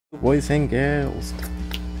Boys and girls,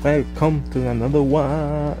 welcome to another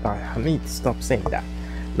one. I need to stop saying that.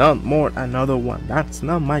 Not more another one. That's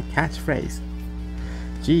not my catchphrase.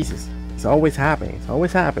 Jesus, it's always happening. It's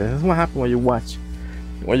always happening. This is what happens when you watch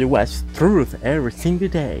truth every single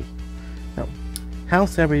day. Now,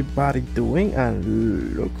 how's everybody doing?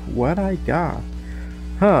 And look what I got.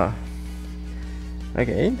 Huh.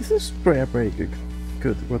 Okay, this is pretty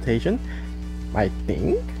good rotation, I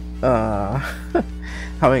think.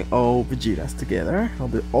 Having all Vegetas together,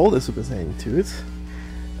 all the Super Saiyan 2s.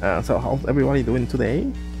 So how's everybody doing today?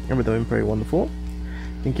 Everybody doing pretty wonderful.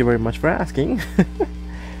 Thank you very much for asking.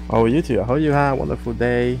 How are you too? I hope you have a wonderful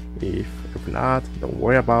day. If not, don't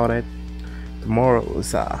worry about it. Tomorrow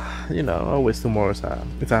is always tomorrow's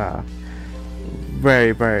it's a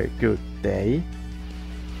very good day.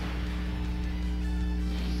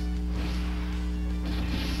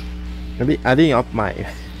 Maybe adding up my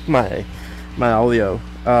audio.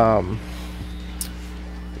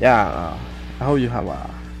 Yeah, I hope you have a.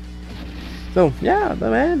 So yeah,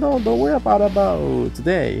 man, don't worry about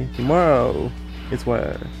today. Tomorrow is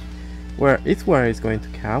where it's going to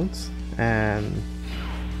count, and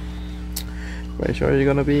pretty sure you're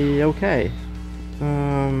gonna be okay.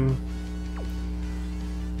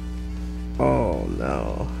 Oh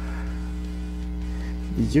no.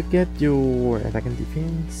 Did you get your attack and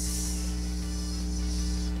defense?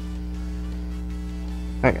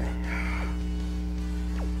 Okay.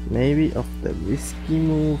 Maybe of the risky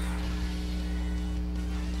move.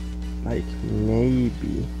 Like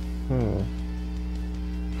maybe.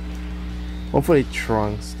 Hopefully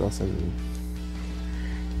Trunks doesn't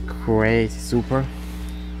crazy super.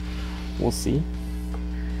 We'll see.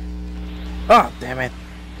 Oh damn it.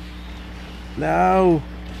 No.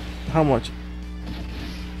 How much?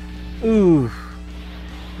 Ooh.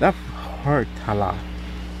 That hurt a lot.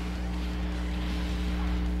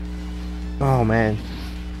 Oh man.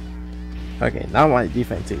 Okay, now my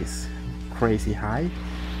defense is crazy high,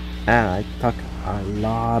 and I took a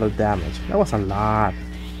lot of damage. That was a lot.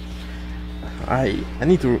 I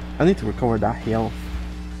need to recover that health.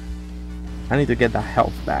 I need to get that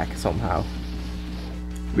health back somehow.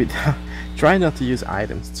 With try not to use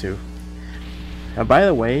items too. And by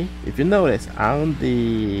the way, if you notice, I'm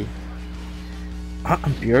pure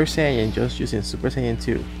Saiyan, just using Super Saiyan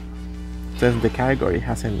 2, since the category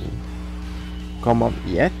hasn't come up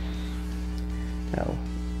yet. No,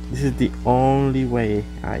 this is the only way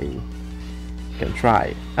I can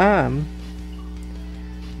try.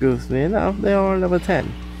 Goosely enough, they are level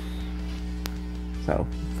 10. So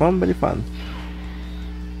very fun.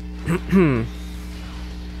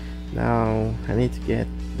 Now I need to get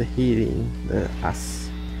the healing, as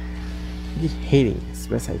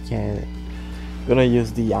best I can. Gonna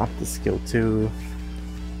use the after skill too,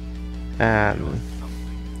 and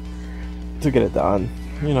to get it done,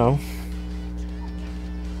 you know.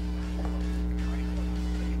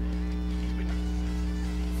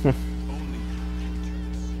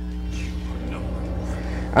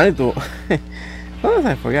 I need to sometimes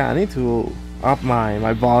I forget, I need to up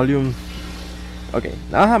my volume. Okay,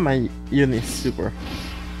 now I have my unit super.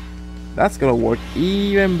 That's gonna work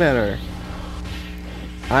even better.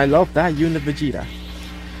 I love that unit Vegeta.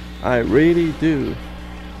 I really do.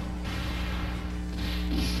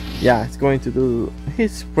 Yeah, it's going to do.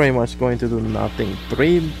 He's pretty much going to do nothing.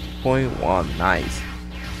 3.1. Nice.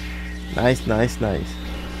 Nice.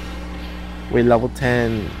 With level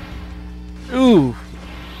 10. Ooh.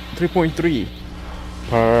 3.3.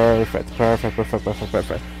 Perfect.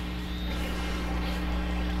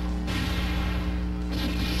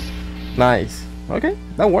 Nice. Okay,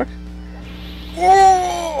 that worked.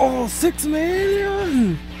 Oh, 6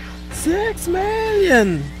 million. 6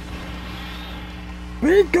 million.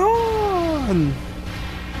 We're gone!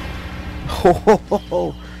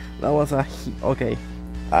 Oh, that was a okay.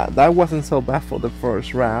 That wasn't so bad for the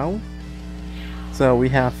first round. So we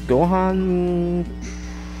have Gohan,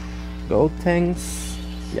 Gotenks,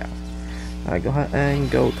 yeah, Gohan and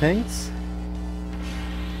Gotenks.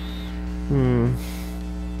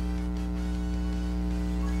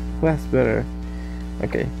 Who has better?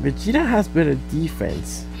 Okay, Vegeta has better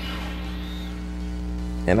defense,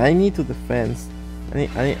 and I need to defend. I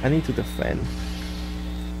need to defend.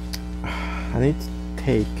 I need to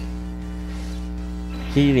take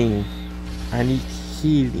healing. I need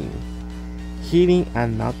healing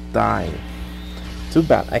and not dying. Too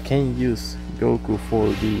bad I can't use Goku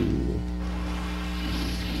for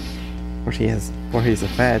his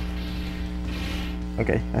effect.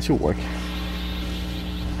 Okay, that should work.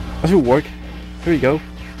 Here we go.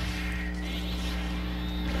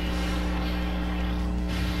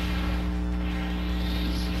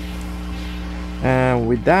 And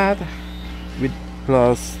with that, with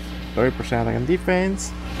plus 30% attack and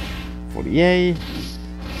defense, 48.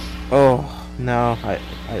 Oh no, I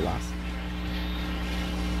lost.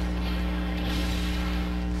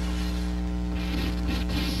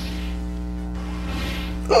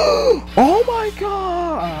 Oh my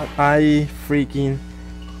god! I freaking...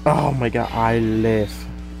 Oh my god, I live.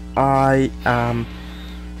 I am...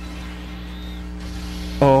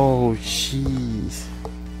 Oh jeez.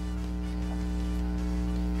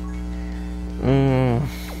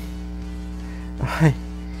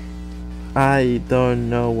 I don't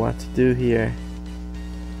know what to do here.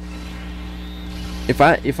 If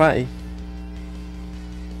I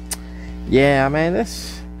yeah, man,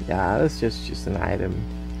 that's just an item.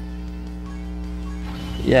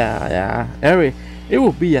 Yeah, it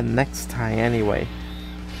will be a next time anyway.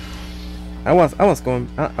 I was gonna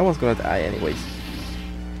die anyways.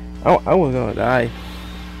 I was gonna die.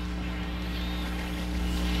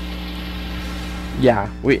 Yeah,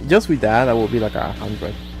 just with that, I will be like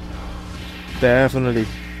 100. Definitely.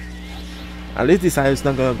 At least this item's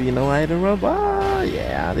not gonna be no item run, but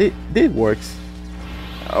yeah, it works.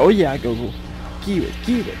 Oh yeah, go. Give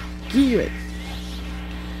it.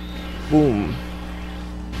 Boom.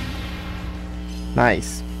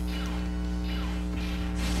 Nice.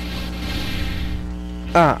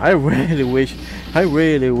 I really wish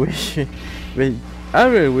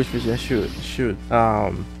we just shoot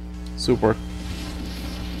super.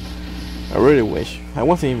 I really wish. I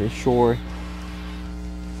wasn't even sure,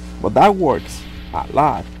 but that works a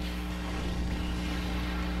lot.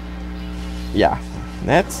 Yeah,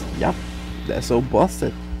 yep, that's so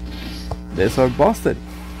busted. That's so busted.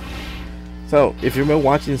 So if you've been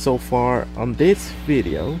watching so far on this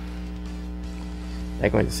video, I'm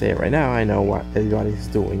going to say it right now. I know what everybody's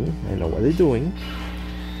doing. I know what they're doing.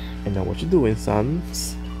 I know what you're doing,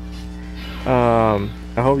 sons. I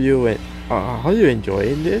hope you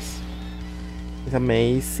enjoying this. It's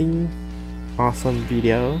amazing, awesome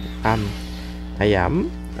video. I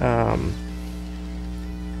am.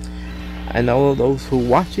 I know those who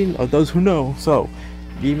watching or those who know. So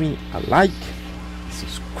give me a like,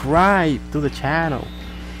 subscribe to the channel,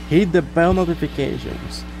 hit the bell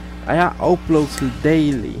notifications. I upload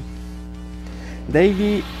daily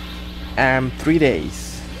and 3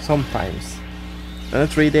 days sometimes,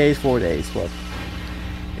 3 days, 4 days, but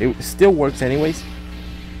it still works anyways.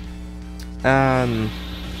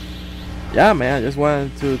 Yeah, man, I just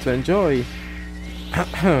wanted to enjoy.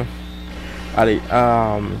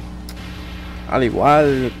 Al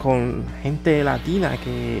igual con gente latina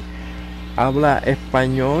que habla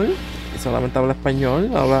español, solamente habla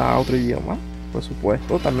español, habla otro idioma, por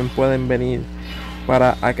supuesto, también pueden venir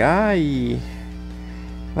para acá y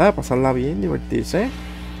nada, pasarla bien, divertirse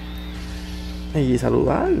y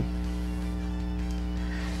saludar.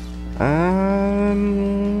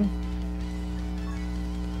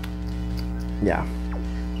 Yeah,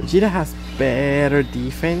 Vegeta has better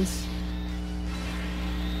defense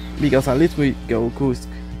because at least Goku's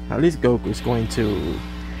going to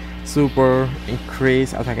super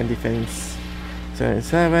increase attack and defense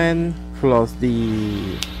 77 plus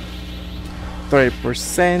the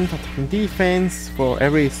 30% attack and defense for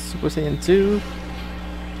every Super Saiyan 2.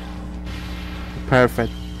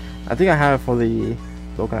 Perfect. I think I have it for the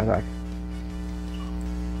Dokkan attack.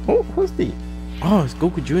 Oh, who's the... Oh, it's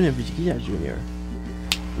Goku Jr. and Vegeta Jr.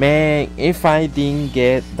 Man, if I didn't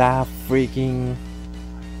get that freaking...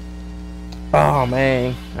 Oh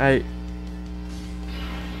man,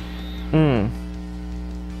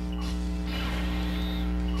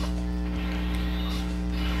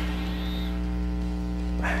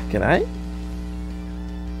 Can I?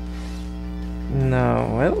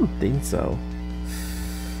 No, I don't think so.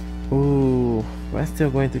 Ooh, we're still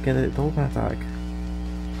going to get a Dokkan attack.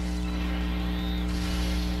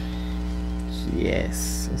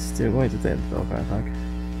 Yes, I'm still going to get a Dokkan attack.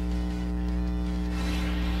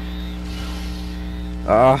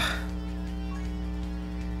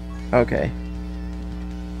 Okay.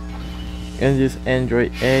 And just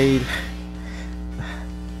Android 8.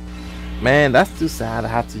 Man, that's too sad. I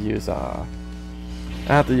have to use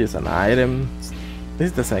an item.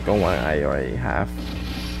 This is the second one I already have.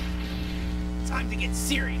 Time to get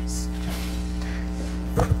serious.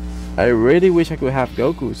 I really wish I could have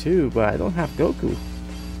Goku too, but I don't have Goku.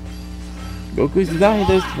 Goku is not in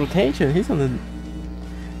this rotation. He's on the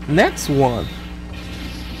next one.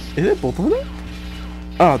 Is it both of them?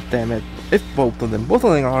 Oh damn it. It's both of them. Both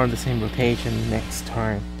of them are on the same rotation next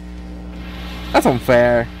turn. That's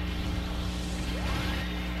unfair.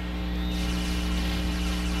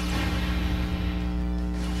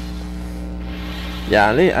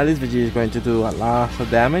 Yeah, at least Vegeta is going to do a lot of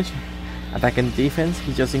damage. Attack and defense,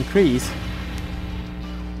 he just increase.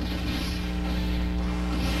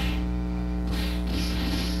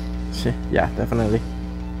 Yeah, definitely.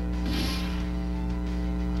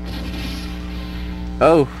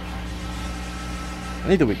 Oh, I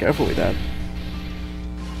need to be careful with that.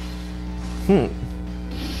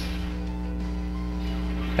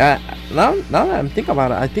 Now that I'm thinking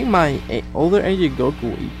about it, I think my older energy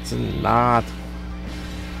Goku is not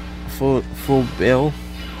full build.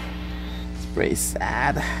 It's pretty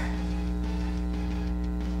sad.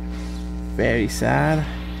 Very sad.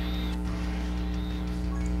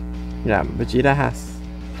 Yeah, Vegeta has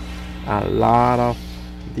a lot of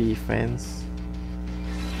defense.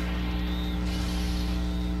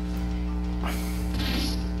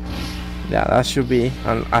 Yeah, that should be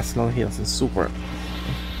as long as he doesn't super.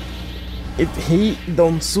 If he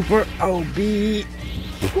don't super, I'll be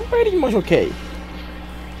pretty much okay.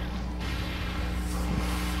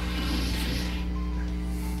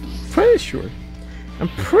 Pretty sure. I'm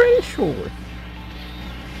pretty sure.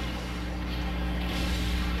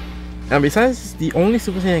 And besides, the only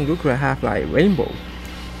Super Saiyan Goku I have like Rainbow.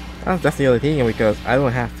 That's the other thing, because I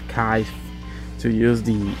don't have Kai to use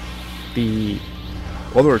the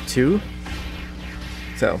other two.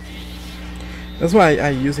 So that's why I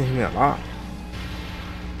use him a lot.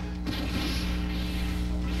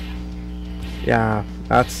 Yeah,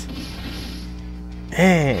 that's.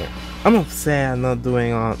 Hey, I'm upset I'm not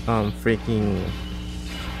doing on freaking.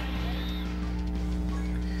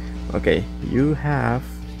 Okay, you have.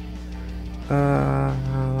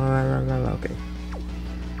 Okay.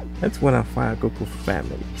 Let's want to find a Goku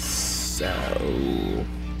family. So.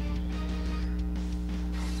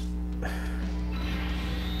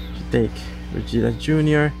 Take Vegeta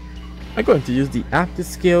Jr. I'm going to use the active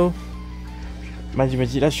skill. My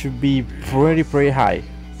Vegeta should be pretty high.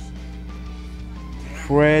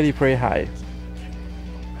 Pretty high.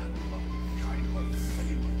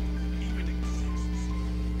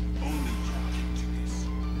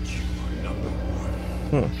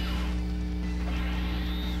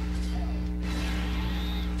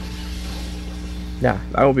 Yeah,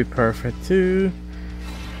 that will be perfect too.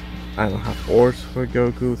 I don't have orbs for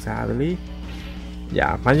Goku, sadly.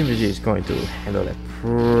 Yeah, Majin Vegeta is going to handle that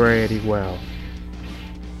pretty well.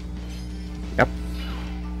 Yep.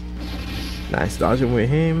 Nice dodging with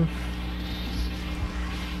him.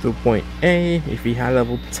 2.8. If he had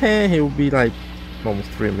level 10, he would be like almost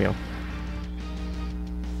 3 mil.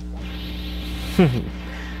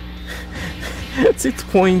 It's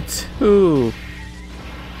 6.2.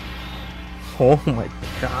 Oh my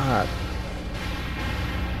god.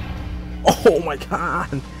 Oh my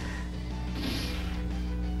god.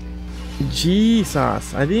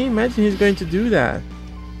 Jesus, I didn't imagine he's going to do that.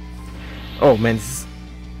 Oh man, this is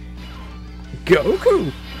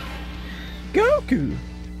Goku. Goku,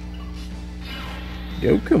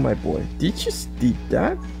 my boy. Did you see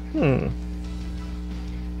that?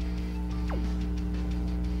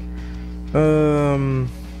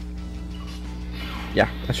 Yeah,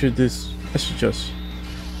 I should just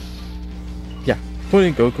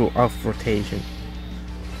putting Goku off rotation.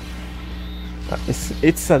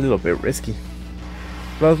 It's a little bit risky.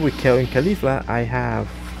 Plus with killing Khalifa, I have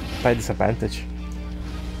by disadvantage.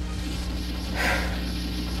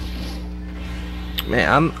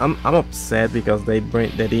 Man, I'm upset because they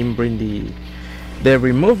didn't bring they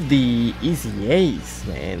removed the ECAs,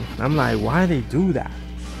 man. I'm like, why they do that?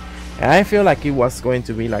 And I feel like it was going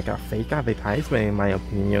to be like a fake advertisement, in my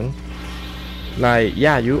opinion. Like,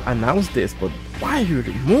 yeah, you announced this, but why you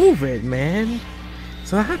remove it, man?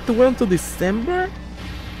 So I have to wait until December?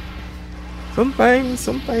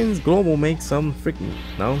 Sometimes Global makes some freaking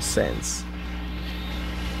nonsense.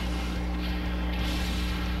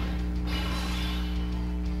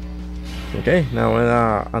 Okay, now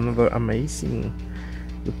another amazing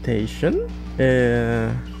rotation.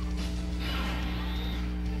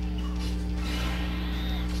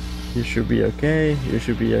 You should be okay. You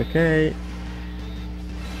should be okay.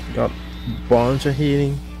 Got a bunch of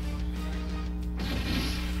healing.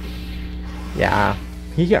 Yeah,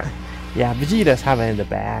 Vegeta's having it in the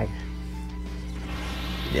bag.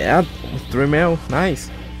 Yeah, 3 mil. Nice.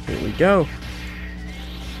 Here we go.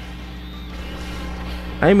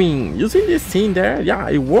 I mean, using this scene there, yeah,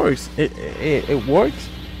 it works. It works.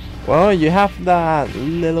 Well, you have that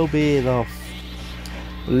little bit of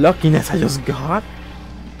luckiness I just got,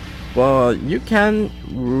 but you can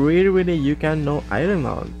really you can no item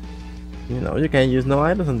on. You know, you can use no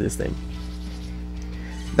items on this thing.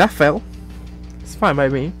 That fell. It's fine by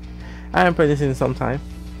me. I haven't played this in some time.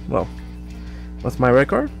 Well, what's my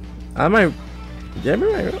record? I might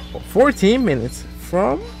January 14 minutes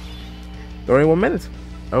from 31 minutes.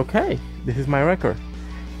 Okay, this is my record.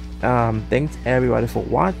 Thanks everybody for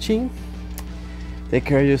watching. Take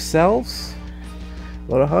care of yourselves.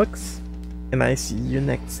 A lot of hugs, and I see you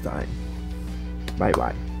next time. Bye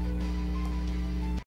bye.